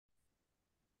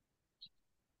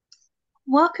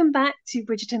Welcome back to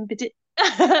Bridgerton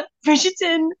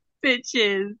Bridgerton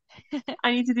Bitches.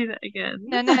 I need to do that again.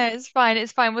 No, no, it's fine.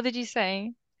 It's fine. What did you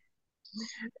say?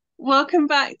 Welcome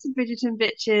back to Bridgerton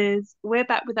Bitches. We're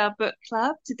back with our book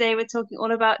club. Today we're talking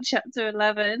all about chapter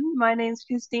 11. My name's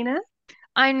Christina.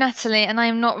 I'm Natalie, and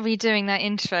I'm not redoing that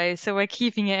intro, so we're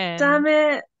keeping it in. Damn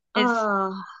it. It's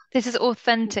Oh, This is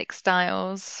authentic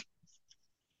styles.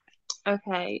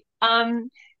 okay.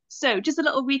 So just a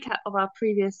little recap of our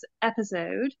previous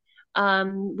episode.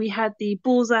 We had the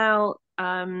balls out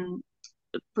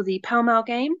for the Pall Mall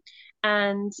game,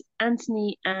 and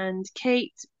Anthony and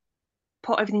Kate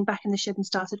put everything back in the shed and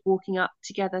started walking up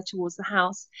together towards the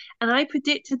house. And I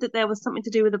predicted that there was something to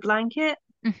do with a blanket,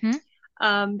 hmm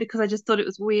because I just thought it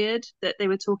was weird that they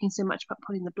were talking so much about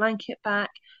putting the blanket back.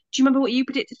 Do you remember what you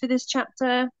predicted for this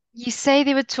chapter? You say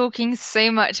they were talking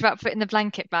so much about putting the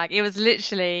blanket back. It was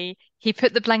literally, he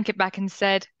put the blanket back and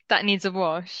said, that needs a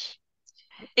wash.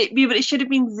 But it should have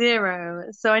been zero.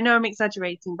 So I know I'm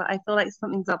exaggerating, but I feel like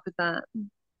something's up with that.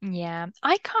 Yeah,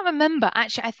 I can't remember.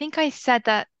 Actually, I think I said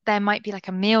that there might be like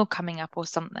a meal coming up or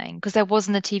something, because there was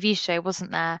in the TV show,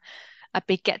 wasn't there? A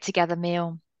big get-together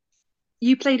meal.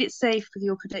 You played it safe with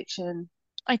your prediction.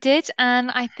 I did,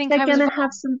 and I think They're I was gonna have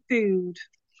wrong. some food.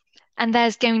 And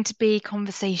there's going to be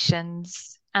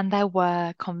conversations, and there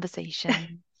were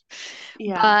conversations.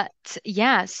 Yeah. But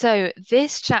yeah, so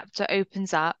this chapter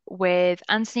opens up with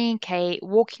Anthony and Kate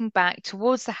walking back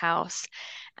towards the house,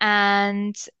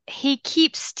 and he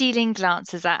keeps stealing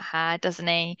glances at her, doesn't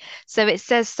he? So it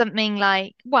says something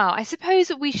like, well, I suppose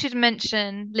that we should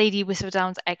mention Lady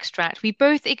Whistledown's extract. We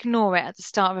both ignore it at the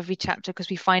start of every chapter because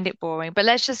we find it boring, but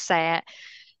let's just say it.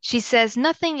 She says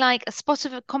nothing like a spot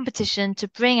of a competition to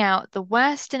bring out the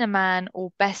worst in a man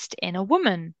or best in a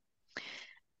woman.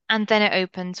 And then it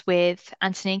opens with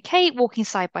Anthony and Kate walking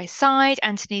side by side,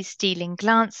 Anthony stealing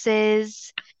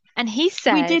glances. And he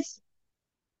We did says,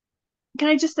 Can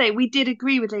I just say we did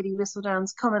agree with Lady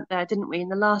Whistledown's comment there, didn't we? In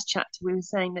the last chapter, we were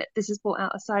saying that this has brought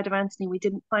out a side of Anthony we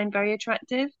didn't find very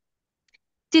attractive.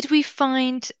 did we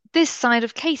find this side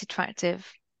of Kate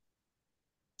attractive?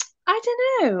 I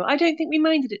don't know. I don't think we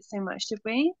minded it so much, did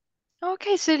we?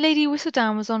 Okay, so Lady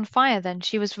Whistledown was on fire then.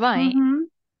 She was right. Mm-hmm.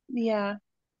 Yeah.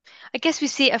 I guess we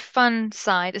see a fun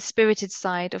side, a spirited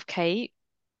side of Kate,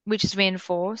 which is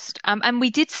reinforced. And we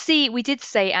did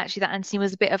say actually that Anthony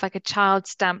was a bit of like a child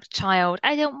stamped child.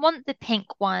 I don't want the pink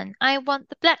one. I want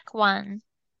the black one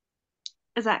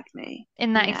Exactly.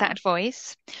 in that Yeah. exact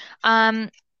voice. Um,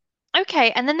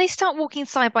 okay, and then they start walking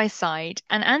side by side,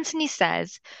 and Anthony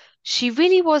says she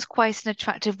really was quite an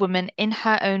attractive woman in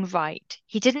her own right.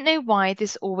 He didn't know why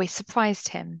this always surprised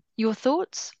him. Your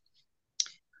thoughts?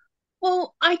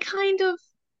 Well, I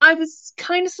was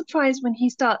kind of surprised when he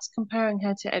starts comparing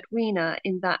her to Edwina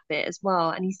in that bit as well.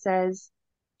 And he says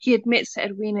he admits that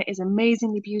Edwina is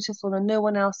amazingly beautiful and no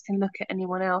one else can look at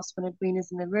anyone else when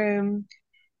Edwina's in the room.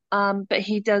 But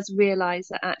he does realize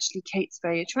that actually Kate's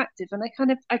very attractive. And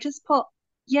I just put,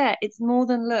 yeah, it's more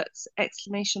than looks,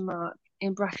 exclamation mark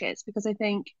in brackets, because I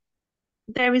think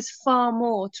there is far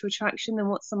more to attraction than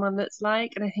what someone looks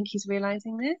like. And I think he's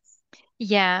realizing this.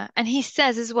 Yeah, and he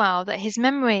says as well that his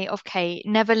memory of Kate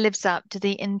never lives up to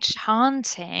the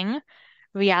enchanting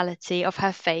reality of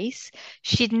her face.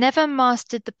 She'd never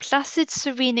mastered the placid,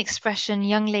 serene expression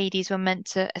young ladies were meant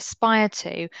to aspire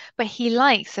to, but he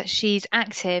likes that she's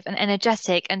active and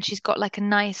energetic and she's got like a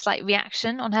nice like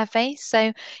reaction on her face.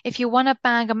 So if you want to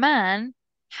bag a man,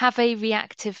 have a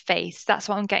reactive face. That's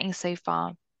what I'm getting so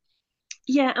far.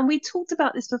 Yeah, and we talked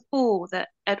about this before that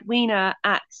Edwina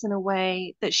acts in a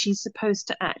way that she's supposed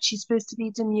to act. She's supposed to be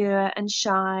demure and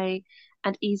shy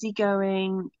and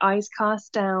easygoing, eyes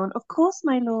cast down, of course,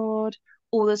 my lord,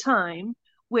 all the time,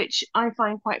 which I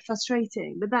find quite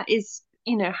frustrating. But that is,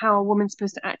 how a woman's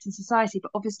supposed to act in society.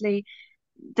 But obviously,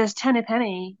 there's ten a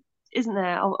penny, isn't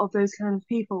there, of those kind of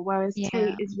people, whereas Kate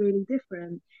Yeah. is really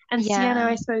different. And Sienna, Yeah.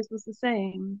 I suppose, was the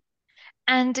same.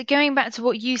 And going back to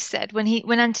what you said, when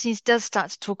Anthony does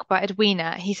start to talk about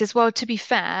Edwina, he says, "Well, to be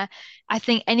fair, I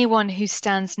think anyone who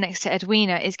stands next to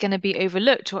Edwina is going to be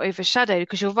overlooked or overshadowed."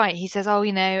 Because you're right. He says, "Oh,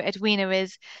 Edwina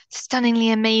is stunningly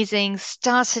amazing,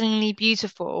 startlingly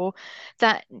beautiful.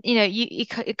 That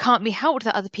it can't be helped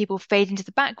that other people fade into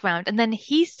the background." And then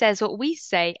he says what we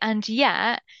say, and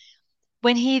yet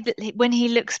when he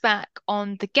looks back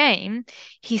on the game,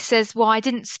 he says, "Well, I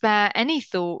didn't spare any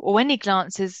thought or any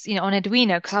glances, on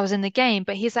Edwina because I was in the game."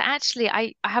 But he's like, "Actually,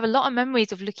 I have a lot of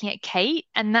memories of looking at Kate,"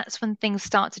 and that's when things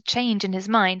start to change in his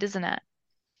mind, isn't it?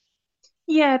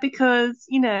 Yeah, because,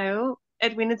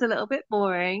 Edwina's a little bit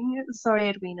boring. Sorry,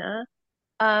 Edwina.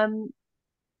 Um,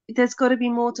 there's got to be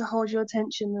more to hold your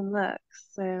attention than looks.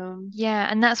 So Yeah,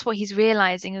 and that's what he's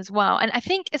realizing as well. And I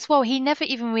think as well, he never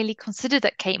even really considered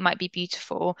that Kate might be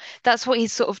beautiful. That's what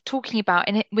he's sort of talking about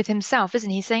in it with himself, isn't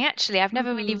he? He's saying, actually, I've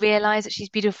never really mhm. realized that she's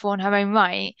beautiful in her own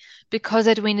right because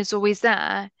Edwina's always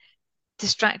there,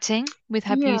 distracting with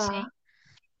her Yeah. beauty.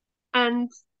 And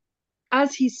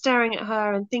as he's staring at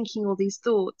her and thinking all these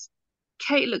thoughts,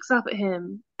 Kate looks up at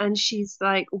him and she's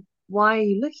like, "Why are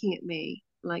you looking at me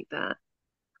like that?"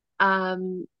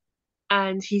 Um,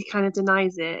 and he kind of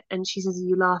denies it, and she says, "Are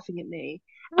you laughing at me?"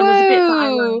 And there's a bit that I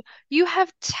Whoa, like. you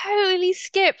have totally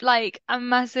skipped like a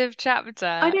massive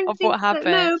I chapter don't of think what so. happened.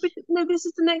 No, but no, this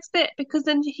is the next bit because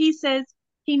then he says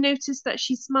he noticed that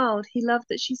she smiled. He loved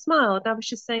that she smiled. I was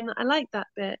just saying that I like that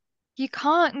bit. You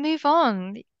can't move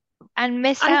on and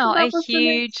miss I thought out a that was the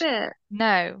next huge bit.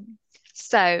 no.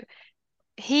 So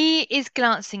he is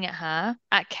glancing at her,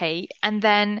 at Kate, and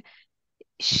then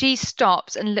she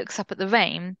stops and looks up at the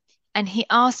rain and he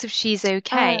asks if she's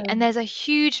okay. And Oh, there's a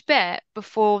huge bit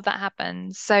before that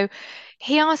happens. So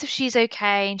he asks if she's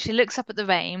okay and she looks up at the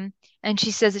rain and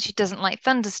she says that she doesn't like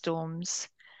thunderstorms.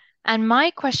 And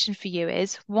my question for you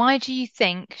is, why do you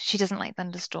think she doesn't like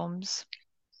thunderstorms?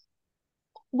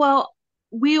 well,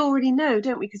 we already know,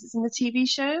 don't we? Because it's in the TV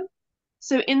show.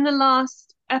 So in the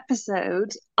last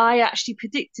episode, I actually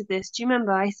predicted this. Do you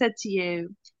remember? I said to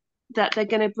you that they're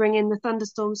going to bring in the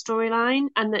thunderstorm storyline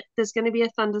and that there's going to be a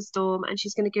thunderstorm and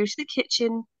she's going to go to the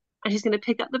kitchen and she's going to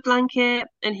pick up the blanket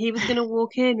and he was going to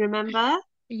walk in, remember?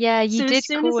 Yeah, you So as did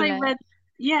soon as call I it. read,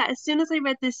 yeah, as soon as I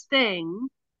read this thing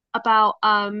about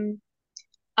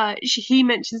he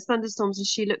mentions thunderstorms and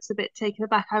she looks a bit taken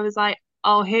aback, I was like,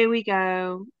 oh, here we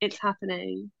go, it's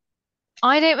happening.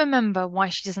 I don't remember why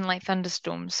she doesn't like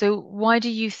thunderstorms. So why do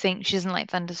you think she doesn't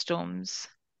like thunderstorms?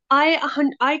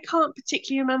 I can't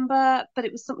particularly remember, but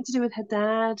it was something to do with her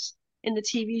dad in the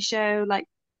TV show. Like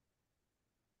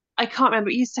I can't remember.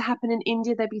 It used to happen in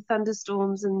India. There'd be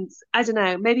thunderstorms, and I don't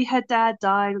know. Maybe her dad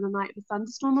died on the night of a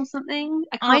thunderstorm or something.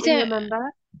 I I can't really don't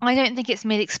remember. I don't think it's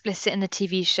made explicit in the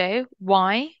TV show.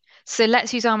 Why? So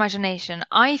let's use our imagination.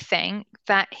 I think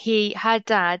that her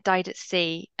dad died at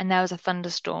sea and there was a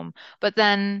thunderstorm. But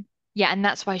then, yeah, and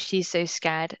that's why she's so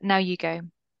scared. Now you go.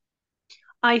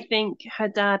 I think her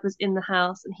dad was in the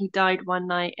house and he died one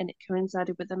night, and it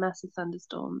coincided with a massive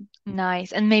thunderstorm.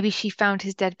 Nice. And maybe she found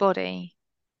his dead body.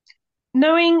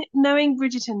 Knowing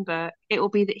Bridgerton book, it will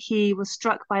be that he was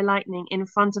struck by lightning in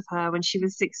front of her when she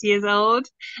was 6 years old,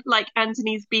 like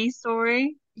Anthony's B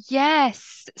story.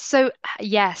 Yes. So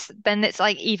yes, then it's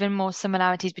like even more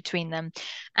similarities between them.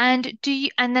 And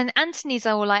then Anthony's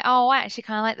all like, oh, I actually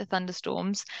kind of like the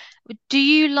thunderstorms. Do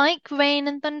you like rain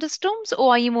and thunderstorms,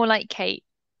 or are you more like Kate?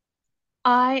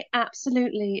 I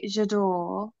absolutely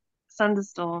adore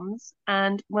thunderstorms.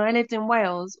 And when I lived in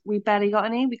Wales, we barely got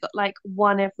any. We got like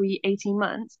one every 18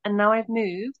 months. And now I've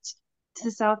moved to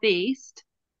the southeast.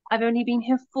 I've only been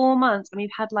here 4 months and we've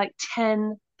had like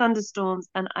 10 thunderstorms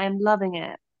and I'm loving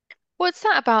it. What's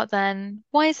that about then?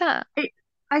 Why is that? It,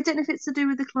 I don't know if it's to do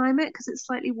with the climate because it's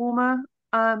slightly warmer.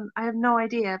 I have no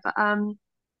idea, but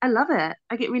I love it.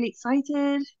 I get really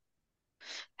excited.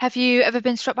 Have you ever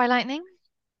been struck by lightning?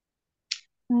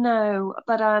 No,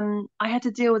 but I had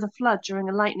to deal with a flood during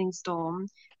a lightning storm,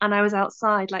 and I was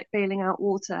outside like bailing out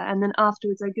water. And then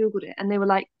afterwards, I googled it, and they were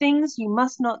like, things you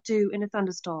must not do in a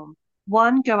thunderstorm.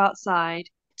 One, go outside.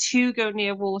 Two, go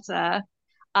near water.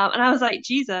 And I was like,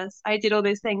 Jesus, I did all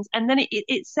those things. And then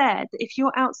it said that if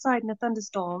you're outside in a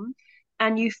thunderstorm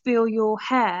and you feel your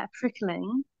hair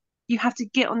prickling, you have to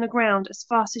get on the ground as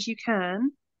fast as you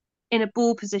can in a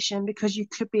ball position because you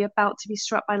could be about to be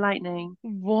struck by lightning.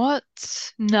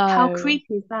 What? How No.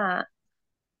 creepy is that?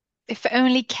 If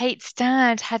only Kate's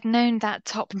dad had known that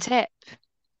top tip.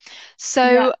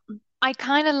 Yeah, So I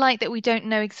kind of like that we don't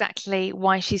know exactly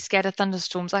why she's scared of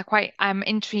thunderstorms. I'm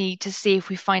intrigued to see if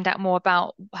we find out more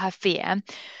about her fear.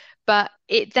 But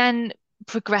it then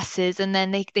progresses and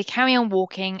then they carry on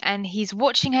walking and he's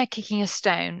watching her kicking a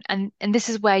stone and this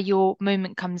is where your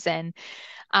moment comes in.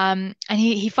 And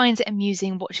he finds it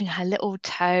amusing watching her little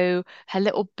toe, her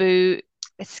little boot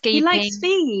he likes escaping.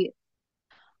 feet.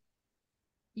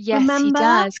 Yes, he Remember?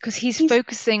 does, because he's He's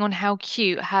focusing on how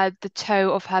cute the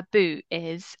toe of her boot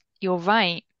is. You're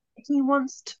right. he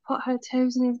wants to put her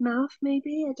toes in his mouth,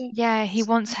 maybe? Yeah, he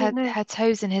wants I don't know. her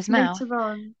toes in his mouth. Later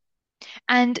on.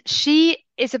 And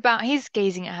he's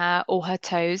gazing at her or her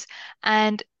toes,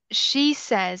 and she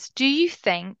says, "Do you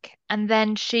think?" And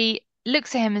then she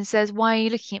looks at him and says, "Why are you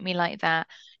looking at me like that?"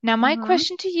 Now, my Hmm.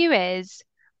 question to you is,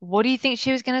 what do you think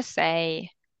she was going to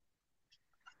say?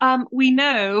 We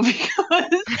know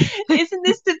because isn't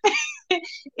this the bit,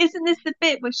 isn't this the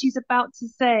bit where she's about to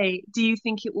say, "Do you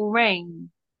think it will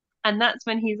rain?" And that's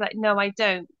when he's like, "No, I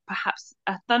don't. Perhaps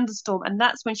a thunderstorm." And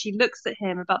that's when she looks at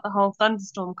him about the whole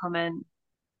thunderstorm comment.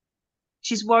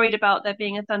 She's worried about there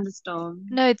being a thunderstorm.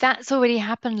 No, that's already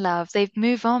happened, love. They've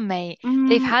moved on, mate.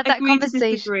 They've had that Agree to conversation.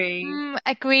 disagree.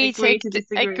 Agree Agree to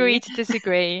agree disagree. to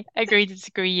disagree. Agree to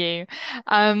disagree you.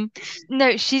 Um,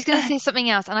 no, she's going to say something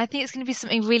else, and I think it's going to be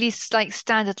something really like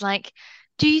standard, like,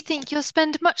 do you think you'll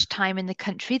spend much time in the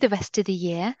country the rest of the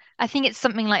year? I think it's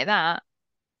something like that.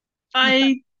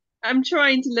 I I'm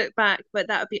trying to look back, but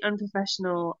that would be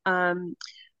unprofessional.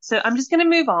 So I'm just gonna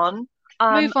move on.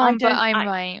 Move I on, but don't I'm I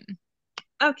right.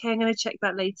 Okay, I'm gonna check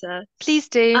that later. Please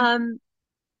do. Um,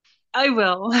 I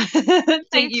will. Don't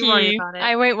Thank you worry you. about it.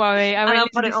 I won't worry. I And won't I'll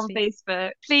listen put to it on see.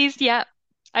 Facebook Please, yeah.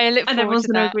 I look and forward everyone's to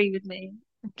gonna that. agree with me.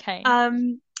 Okay.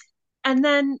 Um, and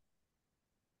then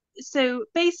so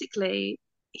basically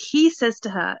he says to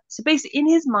her, so basically in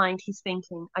his mind he's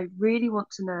thinking, I really want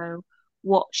to know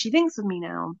what she thinks of me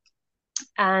now.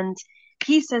 And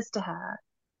he says to her,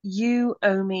 "You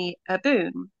owe me a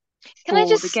boon Can I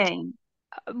for the just, game."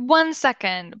 1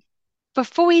 second,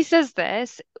 before he says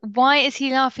this, why is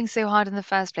he laughing so hard in the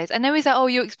first place? I know he's like, oh,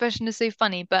 your expression is so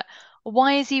funny, but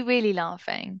why is he really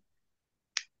laughing?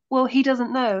 Well, he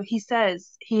doesn't know. He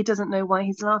says he doesn't know why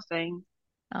he's laughing.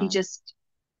 He Oh, just,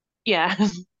 yeah.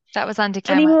 that was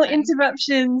Any more anticlimactic.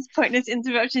 interruptions, pointless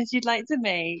interruptions you'd like to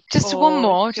make? Just one Or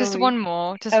more, shall just we? one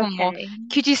more, just one more. Okay.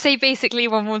 Could you say basically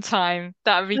one more time?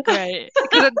 That would be great.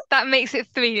 Because that makes it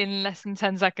three in less than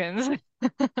 10 seconds.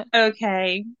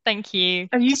 Okay. Thank you.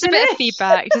 Are you Just a bit of finished?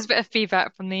 feedback, just a bit of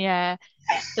feedback from the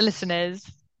listeners.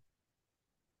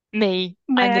 Me,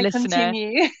 I'm May the I listener.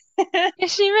 continue?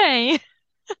 Yes, you may.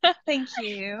 Thank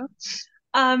you.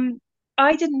 Um,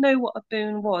 I didn't know what a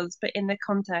boon was, but in the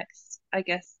context, I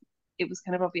guess it was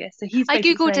kind of obvious. So he's I basically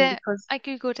googled saying it. because, I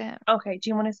googled it. okay, do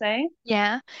you want to say?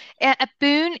 Yeah. A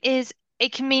boon is,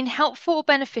 it can mean helpful or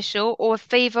beneficial, or a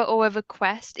favor or a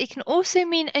request. It can also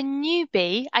mean a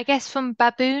newbie, I guess from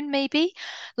baboon, maybe.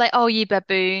 Like, oh, you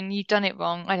baboon, you've done it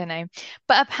wrong. I don't know.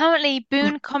 But apparently,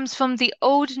 boon comes from the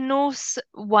Old Norse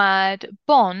word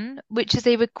bon, which is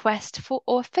a request for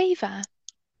or favor.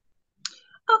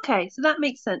 Okay, so that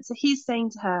makes sense. So he's saying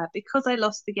to her, because I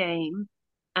lost the game,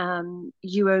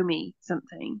 you owe me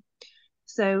something.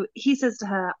 So he says to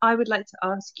her, I would like to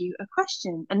ask you a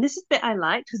question. And this is the bit I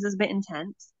liked because it's a bit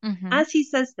intense. Mm-hmm. As he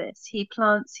says this, he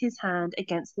plants his hand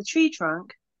against the tree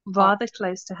trunk Hot. rather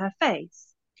close to her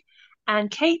face.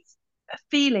 And Kate's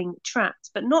feeling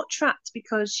trapped, but not trapped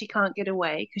because she can't get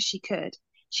away, because she could.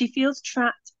 She feels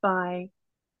trapped by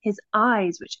his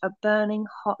eyes, which are burning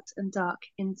hot and dark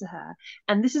into her.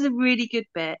 And this is a really good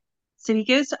bit. So he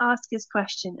goes to ask his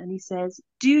question and he says,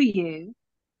 "Do you?"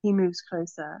 He moves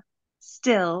closer.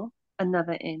 "Still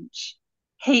another inch.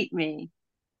 Hate me."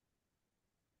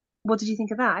 What did you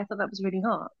think of that? I thought that was really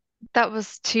hot. That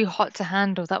was too hot to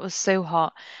handle. That was so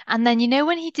hot. And then,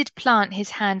 when he did plant his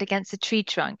hand against a tree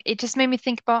trunk, it just made me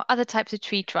think about other types of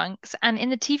tree trunks. And in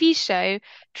the TV show,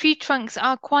 tree trunks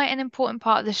are quite an important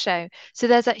part of the show. So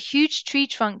there's that huge tree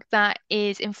trunk that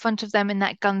is in front of them in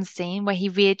that gun scene where he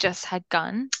readjusts her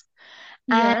gun.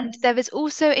 And Yes. there is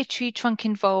also a tree trunk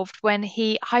involved when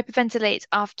he hyperventilates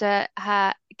after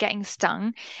her getting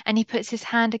stung, and he puts his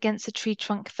hand against the tree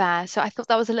trunk there. So I thought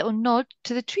that was a little nod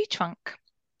to the tree trunk.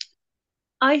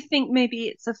 I think maybe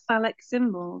it's a phallic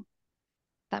symbol.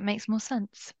 That makes more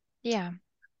sense. Yeah.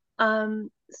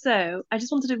 So I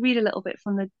just wanted to read a little bit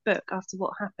from the book after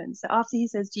what happened. So after he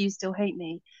says, "Do you still hate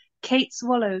me?" Kate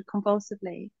swallowed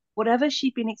convulsively. Whatever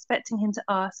she'd been expecting him to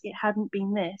ask, it hadn't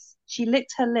been this. She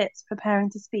licked her lips, preparing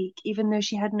to speak, even though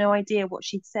she had no idea what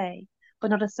she'd say,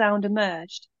 but not a sound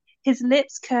emerged. His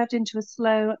lips curved into a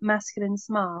slow, masculine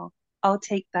smile. "I'll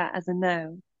take that as a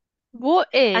no." What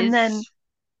And then, is,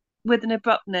 with an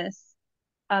abruptness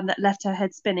that left her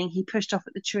head spinning, he pushed off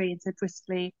at the tree and said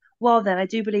briskly, "Well, then, I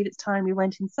do believe it's time we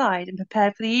went inside and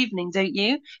prepared for the evening, don't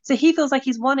you?" So he feels like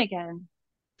he's won again.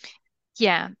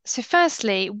 yeah. So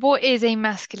firstly, what is a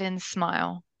masculine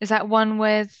smile? Is that one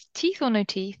with teeth or no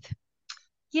teeth?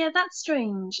 Yeah, that's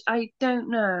strange. I don't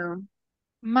know.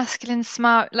 Masculine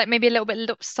smile, like maybe a little bit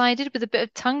lopsided with a bit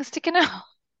of tongue sticking out.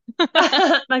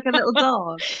 Like a little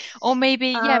dog. Or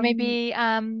maybe, yeah, Um, maybe,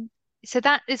 so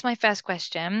that is my first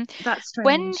question. that's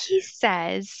When strange. he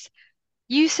says,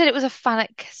 you said it was a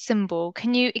phallic symbol,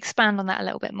 can you expand on that a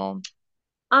little bit more?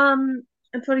 I'm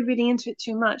probably reading into it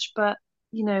too much, but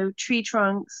tree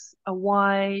trunks are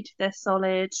wide, they're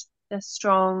solid, they're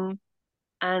strong,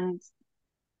 and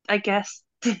I guess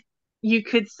You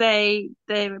could say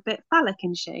they're a bit phallic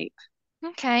in shape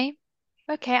Okay.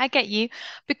 Okay, I get you.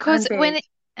 Because and when big. it,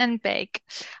 and big.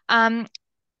 Um,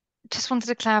 just wanted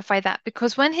to clarify that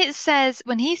because when he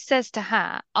says to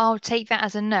her, I'll take that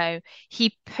as a no,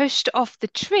 he pushed off the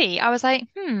tree. I was like,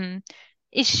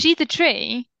 is she the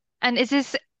tree? And is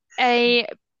this a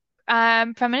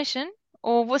premonition?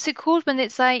 Or what's it called when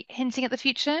it's like hinting at the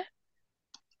future?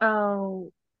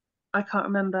 Oh, I can't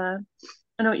remember.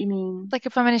 I know what you mean. Like a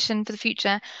premonition for the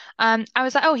future. I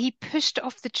was like, oh, he pushed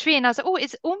off the tree, and I was like, oh,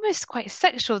 it's almost quite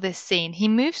sexual, this scene. He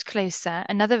moves closer,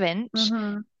 another inch.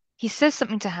 Hmm. He says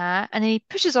something to her, and then he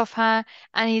pushes off her,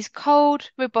 and he's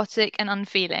cold, robotic, and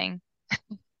unfeeling.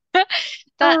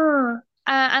 That,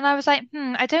 Ah, and I was like,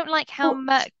 I don't like how oh,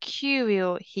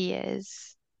 mercurial he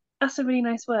is. that's a really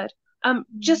nice word. Mm.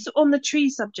 Just on the tree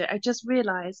subject, I just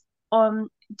realised.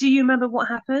 Do you remember what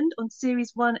happened on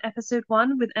series one, episode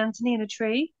one, with Anthony in a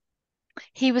tree?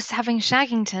 He was having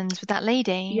Shaggingtons with that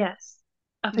lady. Yes,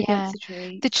 up Yeah. against the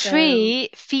tree. The So tree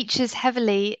features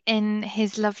heavily in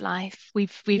his love life,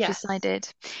 we've yes,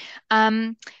 decided.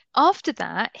 Um, After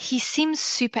that, he seems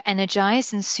super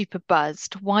energized and super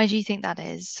buzzed. Why do you think that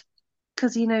is?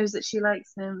 because he knows that she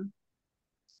likes him,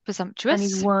 and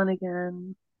he's Presumptuous? won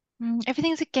again.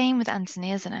 Everything's a game with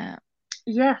Anthony, isn't it?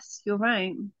 Yes, you're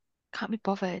right. Can't be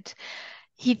bothered.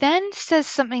 He then says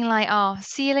something like, "Oh,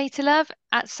 see you later, love,"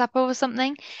 at supper or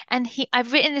something. And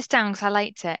I've written this down because I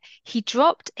liked it. He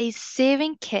dropped a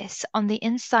searing kiss on the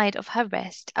inside of her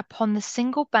wrist upon the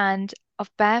single band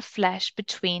of bare flesh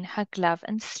between her glove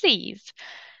and sleeve.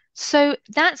 So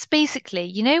that's basically,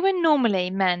 when normally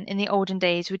men in the olden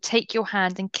days would take your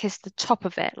hand and kiss the top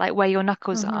of it, like where your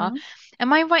knuckles are. Hmm.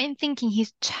 Am I right in thinking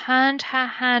he's turned her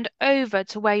hand over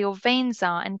to where your veins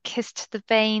are and kissed the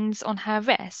veins on her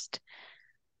wrist?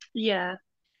 Yeah.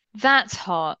 That's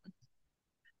hot.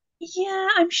 Yeah,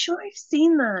 I'm sure I've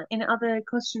seen that in other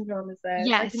costume dramas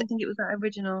though. I Yes, didn't think it was that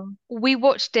original. we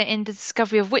watched it in The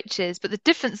Discovery of Witches, but the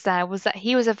difference there was that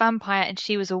he was a vampire and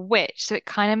she was a witch, so it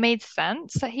kind of made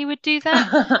sense that he would do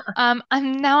that.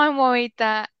 And now I'm worried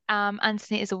that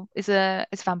Anthony is a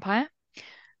vampire,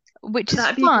 which is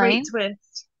That'd be a great fine.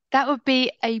 twist. That would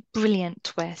be a brilliant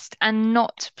twist and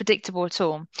not predictable at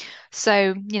all.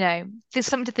 So, there's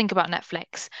something to think about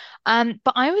Netflix.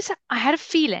 But I had a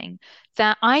feeling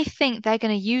that I think they're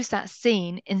going to use that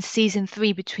scene in season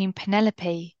three between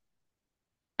Penelope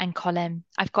and Colin.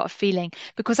 I've got a feeling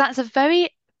because that's a very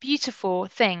beautiful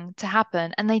thing to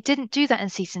happen, and they didn't do that in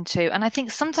season two. And I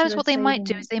think So sometimes they're what they might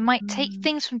do is saving. they might take Mm.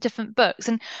 things from different books,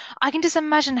 and I can just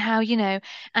imagine how,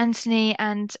 Anthony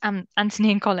and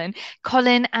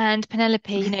Colin and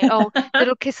Penelope, oh,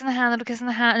 little kiss in the hand, little kiss in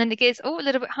the hand, and then it gets a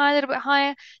little bit higher, a little bit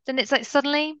higher. Then it's like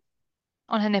suddenly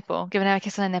on her nipple, giving her a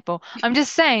kiss on her nipple. I'm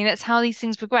just saying that's how these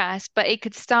things progress, but it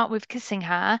could start with kissing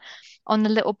her on the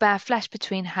little bare flesh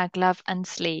between her glove and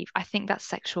sleeve. I think that's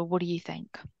sexual. What do you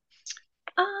think?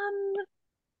 Um,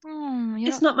 You're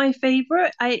it's not. not my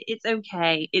favorite. It's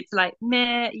okay. It's like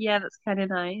meh. Yeah, that's kind of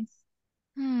nice.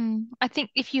 I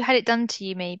think if you had it done to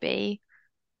you, maybe.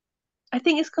 I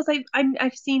think it's because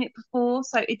I've seen it before,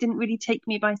 so it didn't really take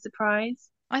me by surprise.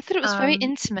 I thought it was very Um,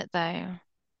 intimate, though.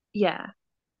 yeah,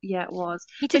 yeah, it was.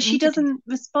 He But didn't she need to do. doesn't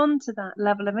respond to that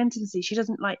level of intimacy. She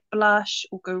doesn't like blush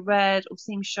or go red or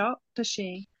seem shocked, does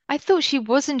she? I thought she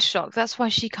was in shock. That's why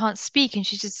she can't speak and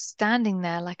she's just standing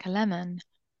there like a lemon.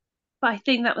 But I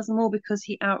think that was more because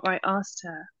he outright asked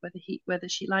her whether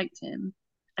she liked him,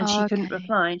 and Oh, she couldn't okay.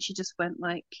 reply, and she just went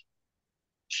like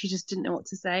she just didn't know what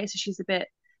to say. So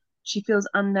she feels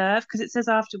unnerved because it says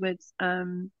afterwards,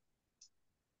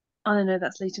 I don't know,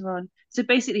 that's later on. So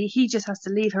basically, he just has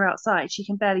to leave her outside. She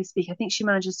can barely speak. I think she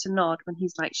manages to nod when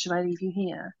he's like, "Should I leave you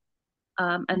here?"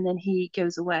 And then he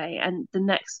goes away. And the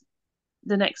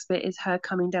next bit is her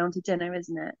coming down to dinner,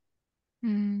 isn't it?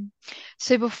 Hmm.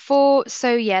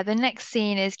 So yeah, the next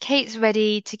scene is Kate's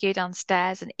ready to go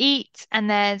downstairs and eat,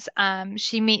 and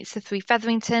she meets the three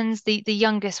Featheringtons, the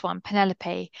youngest one,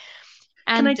 Penelope,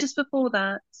 Can I and just before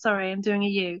that? Sorry, I'm doing a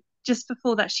you. Just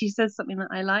before that, she says something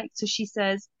that I like. So she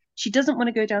says she doesn't want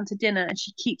to go down to dinner, and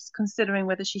she keeps considering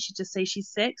whether she should just say she's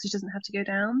sick, so she doesn't have to go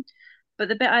down. But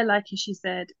the bit I like is she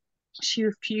said she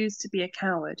refused to be a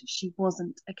coward. She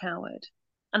wasn't a coward.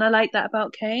 And I like that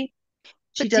about Kate.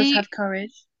 She but do does you have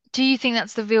courage. do you think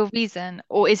that's the real reason,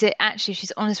 or is it actually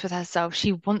she's honest with herself?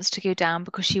 She wants to go down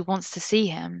because she wants to see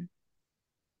him.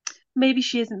 Maybe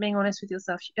she isn't being honest with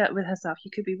herself.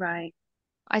 You could be right.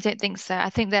 I don't think so. I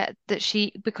think that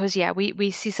she because yeah,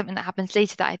 we see something that happens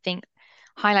later that I think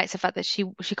highlights the fact that she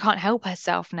can't help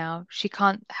herself now. She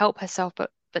can't help herself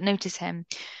but notice him.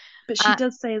 But she Uh,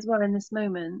 does say as well in this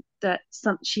moment that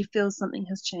she feels something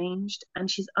has changed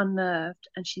and she's unnerved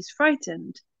and she's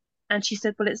frightened. And she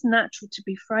said, well, it's natural to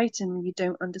be frightened when you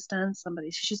don't understand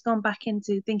somebody. So she's gone back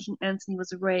into thinking Anthony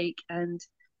was a rake and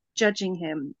judging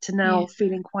him to yeah. now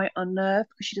feeling quite unnerved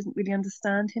because she doesn't really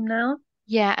understand him now.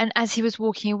 Yeah, and as he was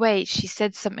walking away, she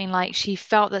said something like she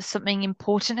felt that something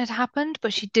important had happened,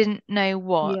 but she didn't know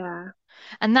what. Yeah.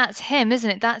 And that's him, isn't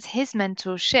it? That's his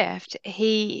mental shift.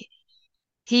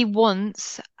 He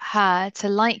wants her to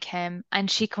like him,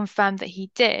 and she confirmed that he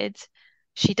did.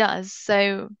 She does.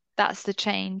 So that's the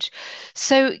change.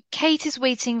 So Kate is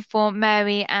waiting for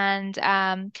Mary, and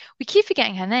we keep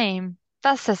forgetting her name.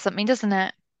 That says something, doesn't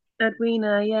it?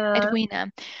 Edwina, yeah.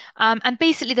 Edwina. And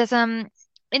basically there's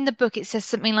in the book it says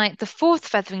something like the fourth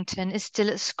Featherington is still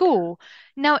at school.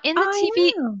 Now I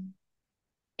know.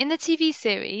 in the TV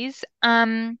series,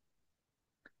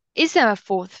 is there a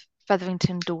fourth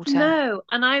Featherington daughter? No,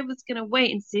 and I was going to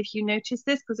wait and see if you noticed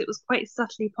this because it was quite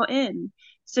subtly put in.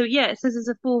 So yeah, it says there's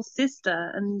a fourth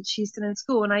sister and she's still in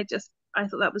school, and I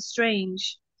thought that was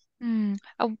strange.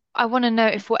 I want to know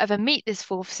if we'll ever meet this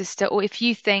fourth sister, or if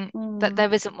you think that Mm.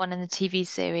 there isn't one in the TV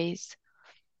series.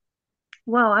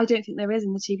 Well, I don't think there is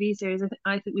in the TV series.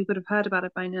 I think we would have heard about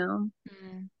it by now.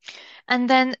 Mm. And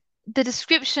then the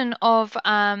description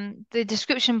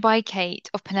by Kate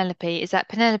of Penelope is that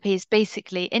Penelope is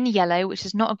basically in yellow, which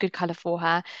is not a good color for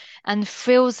her, and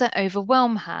frills that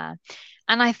overwhelm her.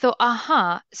 And I thought,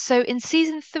 aha, so in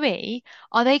season three,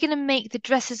 are they going to make the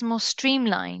dresses more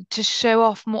streamlined to show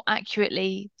off more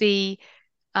accurately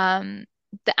um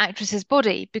the actress's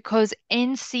body? Because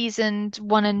in season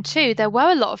one and two there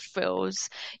were a lot of frills,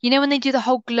 when they do the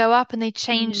whole glow up and they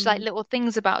change like Mm. little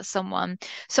things about someone.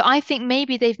 So I think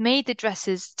maybe they've made the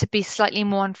dresses to be slightly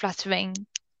more unflattering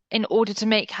in order to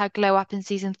make her glow up in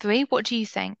season three. What do you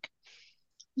think?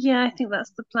 Yeah, I think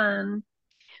that's the plan.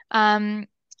 um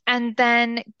and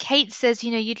then Kate says,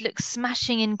 you'd look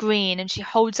smashing in green, and she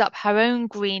holds up her own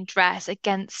green dress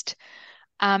against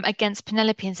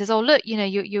Penelope and says, "Oh, look, you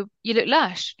look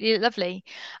lush, you look lovely."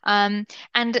 And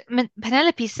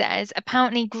Penelope says,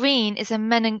 apparently green is a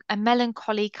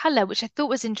melancholy color, which I thought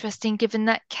was interesting, given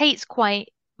that Kate's quite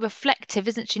reflective,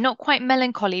 isn't she? Not quite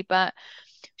melancholy, but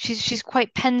she's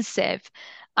quite pensive.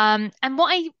 And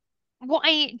what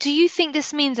I do you think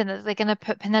this means then that they're going to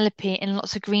put Penelope in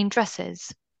lots of green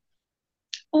dresses?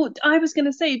 Oh, I was going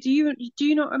to say, do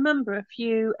you not remember a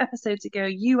few episodes ago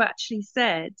you actually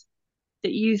said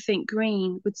that you think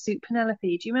green would suit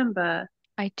Penelope? Do you remember?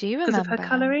 I do Because of her remember.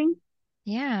 colouring?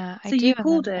 Yeah, I So do you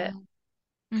called remember. it.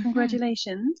 Hmm.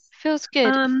 Congratulations. Feels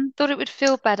good. Um, Thought it would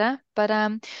feel better, but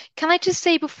can I just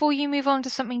say before you move on to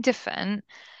something different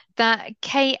that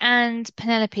Kate and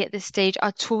Penelope at this stage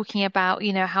are talking about,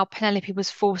 how Penelope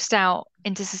was forced out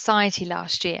into society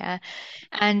last year,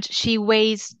 and she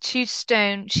weighs 2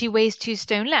 stone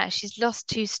less. She's lost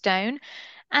 2 stone,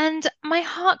 and my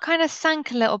heart kind of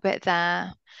sank a little bit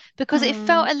there because it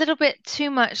felt mm, a little bit too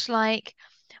much like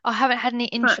I haven't had any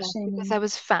fat interest because I shaming.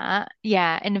 was fat.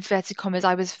 Yeah, in inverted commas,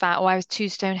 I was fat, or I was 2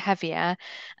 stone heavier.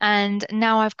 And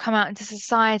now I've come out into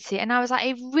society. And I was like,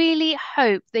 I really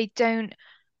hope they don't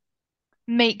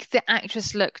make the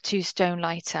actress look 2 stone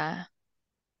lighter.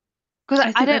 Because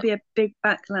I I think there'd don't, be a big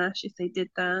backlash if they did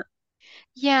that.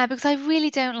 yeah, because I really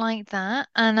don't like that.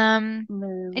 And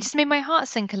it No. just made my heart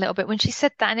sink a little bit when she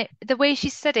said that. And the way she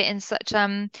said it in such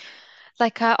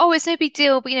like oh, it's no big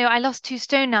deal, but I lost 2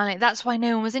 stone now. Like that's why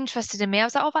no one was interested in me. I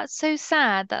was like, oh, that's so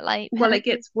sad that like Well, it Penelope.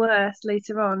 gets worse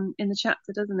later on in the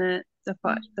chapter, doesn't it?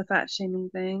 Mm, The fat shaming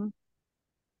thing.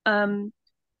 Um,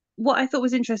 what I thought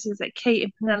was interesting is that Kate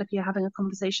and Penelope are having a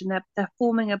conversation. They're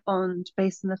forming a bond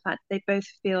based on the fact that they both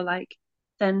feel like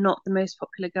they're not the most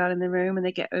popular girl in the room and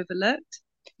they get overlooked.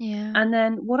 yeah. And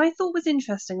then what I thought was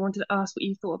interesting, I wanted to ask what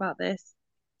you thought about this.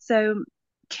 So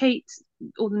Kate,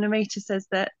 or the narrator, says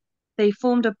that they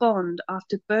formed a bond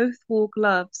after both wore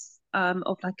gloves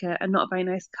of like a not very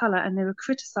nice colour, and they were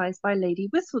criticised by Lady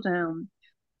Whistledown.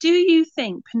 Do you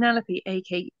think Penelope,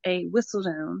 aka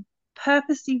Whistledown,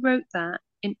 purposely wrote that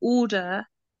in order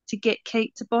to get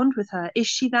Kate to bond with her? Is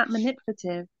she that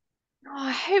manipulative? Oh,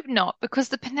 I hope not, because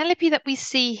the Penelope that we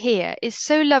see here is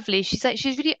so lovely. She's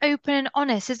really open and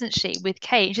honest, isn't she, with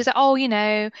Kate? She's like, oh,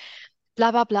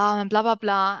 blah blah blah and blah blah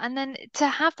blah. And then to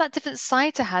have that different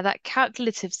side to her, that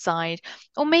calculative side,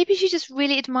 or maybe she just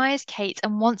really admires Kate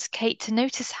and wants Kate to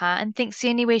notice her and thinks the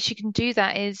only way she can do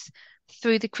that is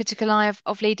through the critical eye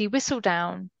of Lady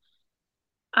Whistledown.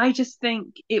 I just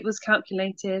think it was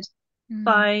calculated Mm,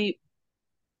 by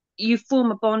you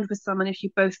form a bond with someone if you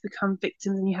both become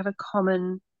victims and you have a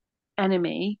common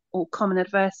enemy or common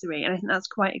adversary. And I think that's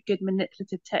quite a good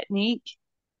manipulative technique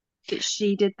that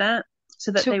she did that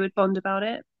so that To they would bond about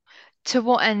it to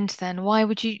what end then? Why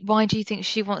do you think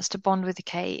she wants to bond with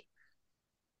Kate?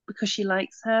 because she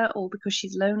likes her or because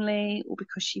she's lonely or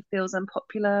because she feels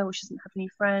unpopular or she doesn't have any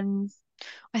friends.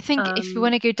 I think if you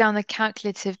want Um, to go down the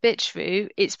calculative bitch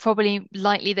route, it's probably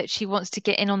likely that she wants to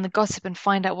get in on the gossip and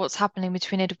find out what's happening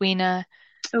between Edwina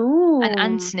and oh,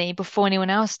 Anthony before anyone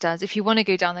else does. If you want to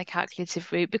go down the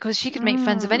calculative route, because she could make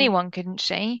friends of mm, anyone, couldn't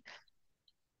she?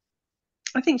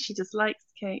 I think she just likes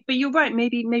Kate. But you're right,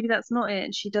 maybe that's not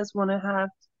it. She does want to have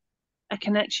a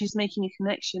connection. She's making a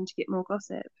connection to get more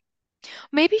gossip.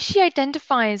 Maybe she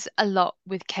identifies a lot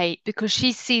with Kate because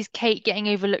she sees Kate getting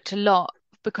overlooked a lot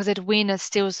because Edwina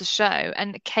steals the show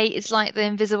and Kate is like the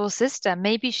invisible sister.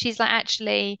 Maybe she's like,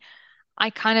 actually,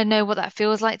 I kind of know what that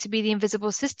feels like to be the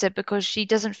invisible sister because she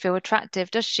doesn't feel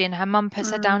attractive, does she? And her mum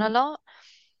puts her down a Mm, lot.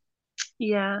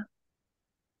 yeah.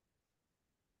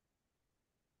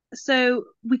 So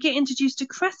we get introduced to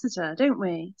Cressida, don't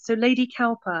we? So Lady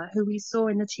Cowper, who we saw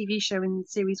in the TV show in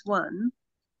series one,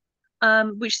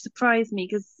 which surprised me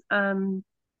because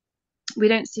we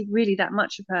don't see really that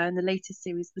much of her in the latest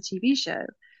series of the TV show.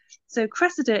 So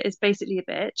Cressida is basically a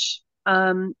bitch,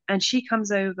 and she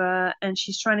comes over and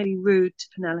she's trying to be rude to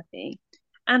Penelope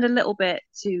and a little bit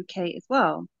to Kate as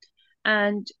well.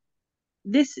 And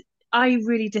this, I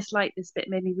really disliked this bit,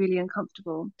 made me really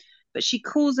uncomfortable. But she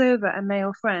calls over a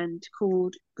male friend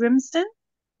called Grimston,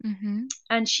 Hmm.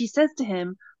 and she says to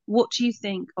him, "What do you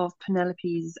think of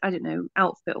Penelope's, I don't know,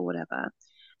 outfit or whatever?"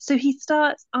 So he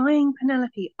starts eyeing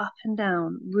Penelope up and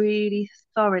down really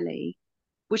thoroughly,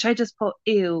 which I just thought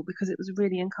ill because it was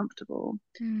really uncomfortable.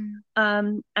 Mm.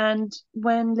 And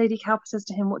when Lady Cowper says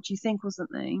to him, "What do you think?" or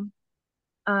something,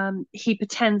 he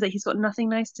pretends that he's got nothing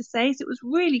nice to say. So it was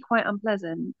really quite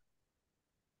unpleasant.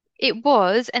 It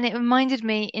was, and it reminded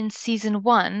me in season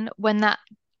one when that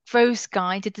gross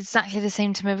guy did exactly the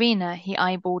same to Marina. He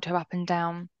eyeballed her up and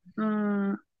down.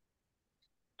 Mm.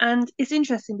 And it's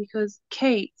interesting because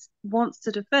Kate wants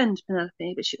to defend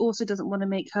Penelope, but she also doesn't want to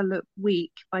make her look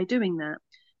weak by doing that,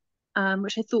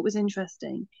 which I thought was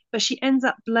interesting. But she ends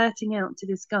up blurting out to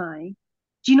this guy,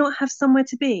 "Do you not have somewhere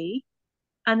to be?"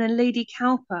 And then Lady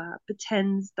Cowper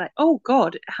pretends that, "Oh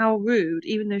God, how rude,"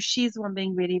 even though she's the one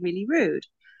being really, really rude.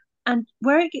 And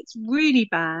where it gets really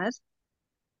bad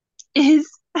is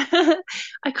I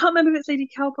can't remember if it's Lady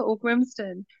Cowper or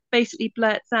Grimston basically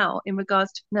blurts out in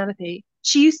regards to Penelope,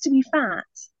 "She used to be fat."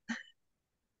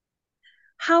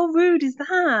 How rude is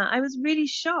that? I was really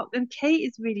shocked, and Kate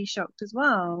is really shocked as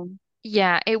well.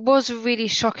 Yeah, it was really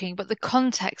shocking, but the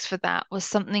context for that was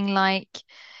something like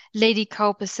Lady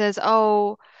Culper says,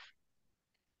 "Oh,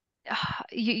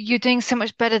 you're doing so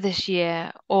much better this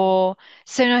year," or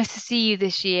 "so nice to see you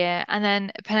this year." And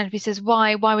then Penelope says,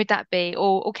 "Why? Why would that be?"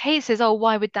 Or Kate says, "Oh,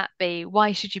 why would that be?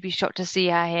 Why should you be shocked to see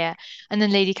her here?" And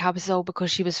then Lady Cowper says, "Oh,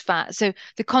 because she was fat." So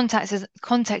the context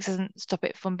doesn't stop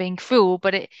it from being cruel,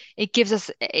 but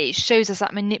it shows us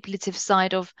that manipulative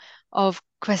side of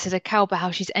Cressida Cowper,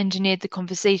 how she's engineered the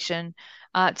conversation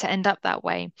to end up that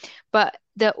way. But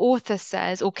the author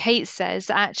says, or Kate says,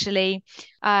 that actually.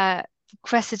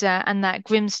 Cressida and that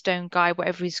Grimstone guy,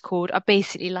 whatever he's called, are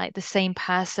basically like the same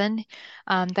person.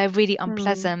 They're really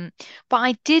Hmm. unpleasant. But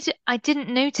I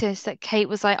didn't notice that Kate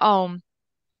was like, oh,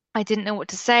 I didn't know what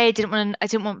to say. I didn't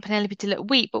want Penelope to look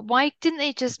weak. But why didn't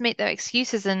they just make their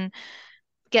excuses and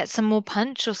get some more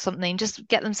punch or something? Just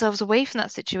get themselves away from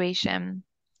that situation.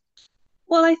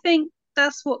 Well, I think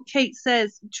that's what Kate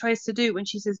says, tries to do when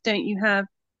she says, "Don't you have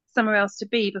somewhere else to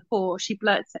be?" before she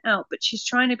blurts it out, but she's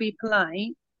trying to be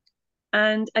polite.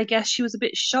 And I guess she was a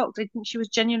bit shocked. I think she was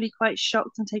genuinely quite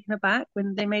shocked and taken aback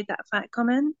when they made that fat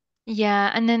comment.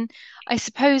 Yeah, and then I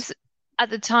suppose at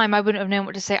the time I wouldn't have known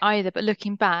what to say either, but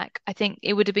looking back, I think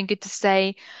it would have been good to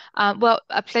say, well,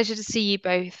 a pleasure to see you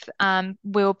both.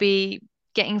 We'll be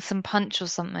getting some punch or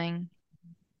something.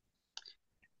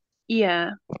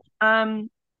 Yeah. Um,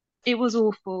 it was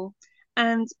awful.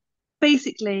 And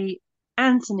basically,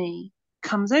 Anthony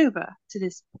comes over to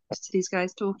these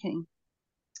guys talking,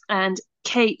 and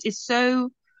Kate is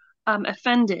so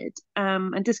offended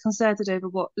and disconcerted over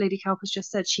what Lady Cowper's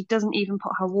just said. She doesn't even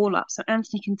put her wall up, so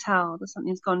Anthony can tell that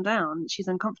something's gone down. She's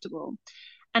uncomfortable,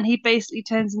 and he basically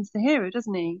turns into the hero,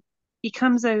 doesn't he? He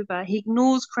comes over, he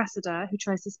ignores Cressida, who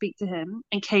tries to speak to him,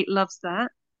 and Kate loves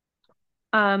that.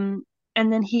 Um,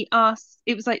 and then he asks,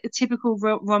 it was like the typical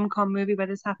rom com movie where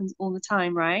this happens all the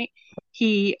time, right?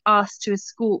 He asks to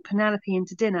escort Penelope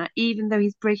into dinner, even though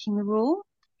he's breaking the rule,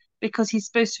 because he's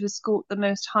supposed to escort the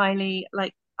most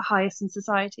highest in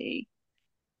society.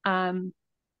 Um,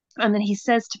 And then he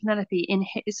says to Penelope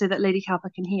so that Lady Cowper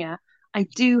can hear, "I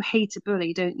do hate a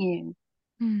bully, don't you?"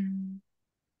 Hmm.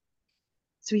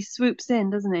 So he swoops in,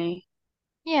 doesn't he?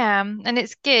 Yeah, and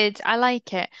it's good. I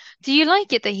like it. Do you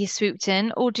like it that he swooped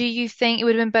in, or do you think it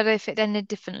would have been better if it ended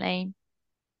differently?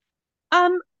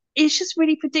 Um, it's just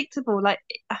really predictable. Like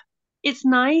it's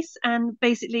nice, and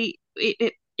basically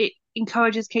it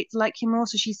encourages Kate to like him more,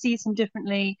 so she sees him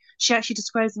differently. She actually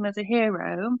describes him as a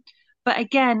hero. But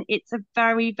again, it's a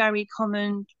very, very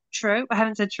common trope. I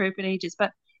haven't said trope in ages,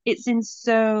 but it's in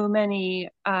so many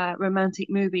romantic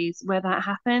movies where that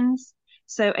happens.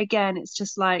 So again, it's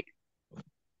just like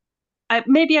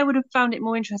maybe I would have found it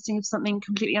more interesting if something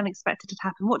completely unexpected had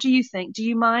happened. What do you think? Do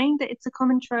you mind that it's a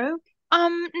common trope?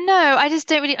 No, I just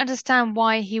don't really understand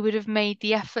why he would have made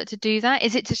the effort to do that.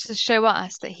 Is it just to show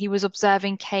us that he was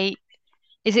observing Kate?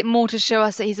 Is it more to show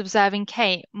us that he's observing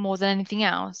Kate more than anything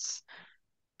else?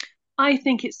 I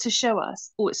think it's to show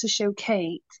us, or it's to show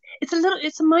Kate.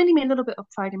 It's reminding me a little bit of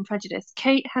Pride and Prejudice.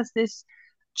 Kate has this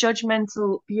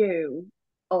judgmental view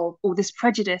of, or this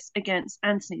prejudice against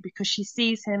Anthony because she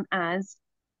sees him as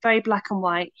very black and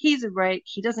white. He's a rake.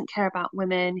 He doesn't care about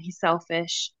women. He's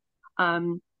selfish.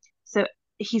 Um, so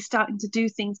he's starting to do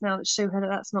things now that show her that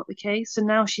that's not the case. So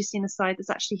now she's seen a side that's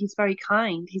actually he's very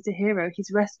kind. He's a hero.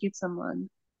 He's rescued someone.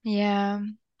 Yeah,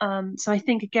 So I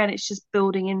think again, it's just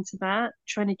building into that,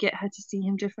 trying to get her to see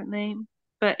him differently.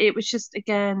 But it was just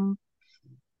again,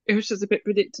 it was just a bit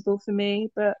predictable for me.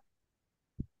 But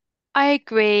I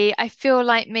agree. I feel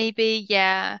like maybe,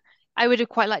 yeah, I would have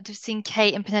quite liked to have seen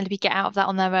Kate and Penelope get out of that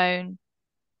on their own.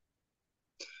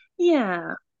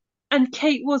 yeah, and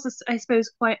Kate was, I suppose,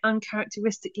 quite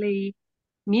uncharacteristically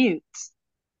mute.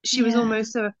 She was Yeah.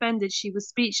 almost so offended she was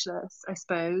speechless, I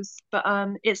suppose. But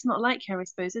it's not like her, I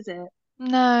suppose, is it?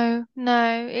 No,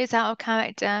 no, it's out of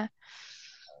character.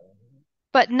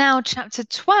 But now chapter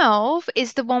 12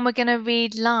 is the one we're going to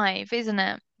read live, isn't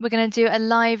it? We're going to do a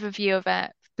live review of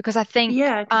it because I think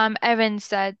Yeah, because Erin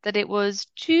said that it was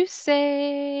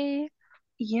juicy.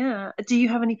 yeah. Do you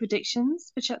have any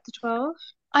predictions for chapter 12?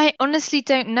 I honestly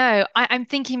don't know. I'm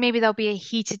thinking maybe there'll be a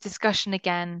heated discussion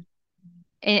again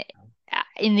in,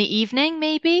 in the evening,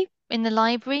 maybe in the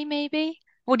library, maybe.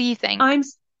 What do you think? I'm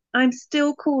I'm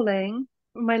still calling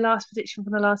my last prediction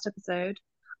from the last episode.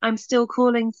 I'm still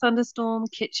calling thunderstorm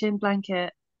kitchen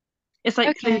blanket. It's like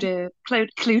Okay,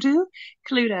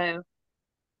 Cluedo.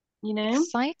 You know, the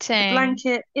exciting.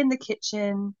 blanket in the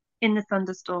kitchen in the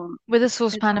thunderstorm. With a It's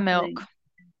saucepan of milk. happening.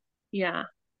 Yeah.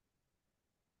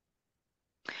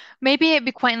 Maybe it'd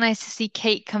be quite nice to see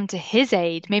Kate come to his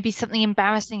aid. Maybe something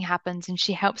embarrassing happens and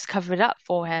she helps cover it up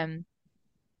for him.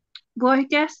 Well, I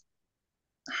guess.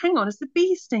 Hang on, has the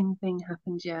bee sting thing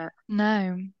happened yet?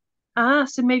 No.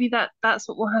 So maybe that's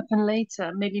what will happen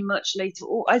later. Maybe much later.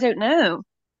 Or I don't know.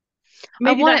 I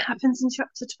Maybe want that it happens in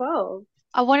chapter 12.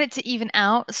 I want it to even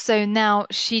out so now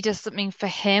she does something for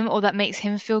him or that makes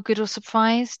him feel good or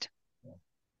surprised.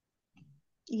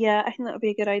 Yeah, I think that would be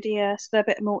a good idea. So they're a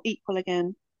bit more equal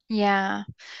again. Yeah.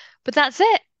 But that's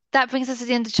it. That brings us to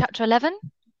the end of chapter 11.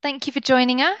 Thank you for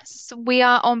joining us. We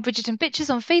are on Bridget and Bitches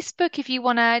on Facebook if you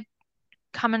want to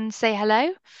come and say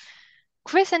hello.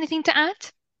 Chris, anything to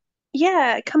add?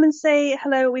 Yeah, come and say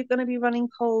hello. We're going to be running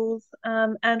polls.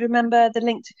 And remember, the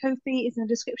link to Kofi is in the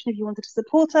description if you wanted to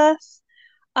support us.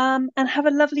 And have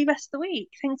a lovely rest of the week.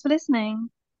 Thanks for listening.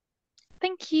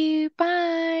 Thank you.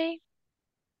 Bye.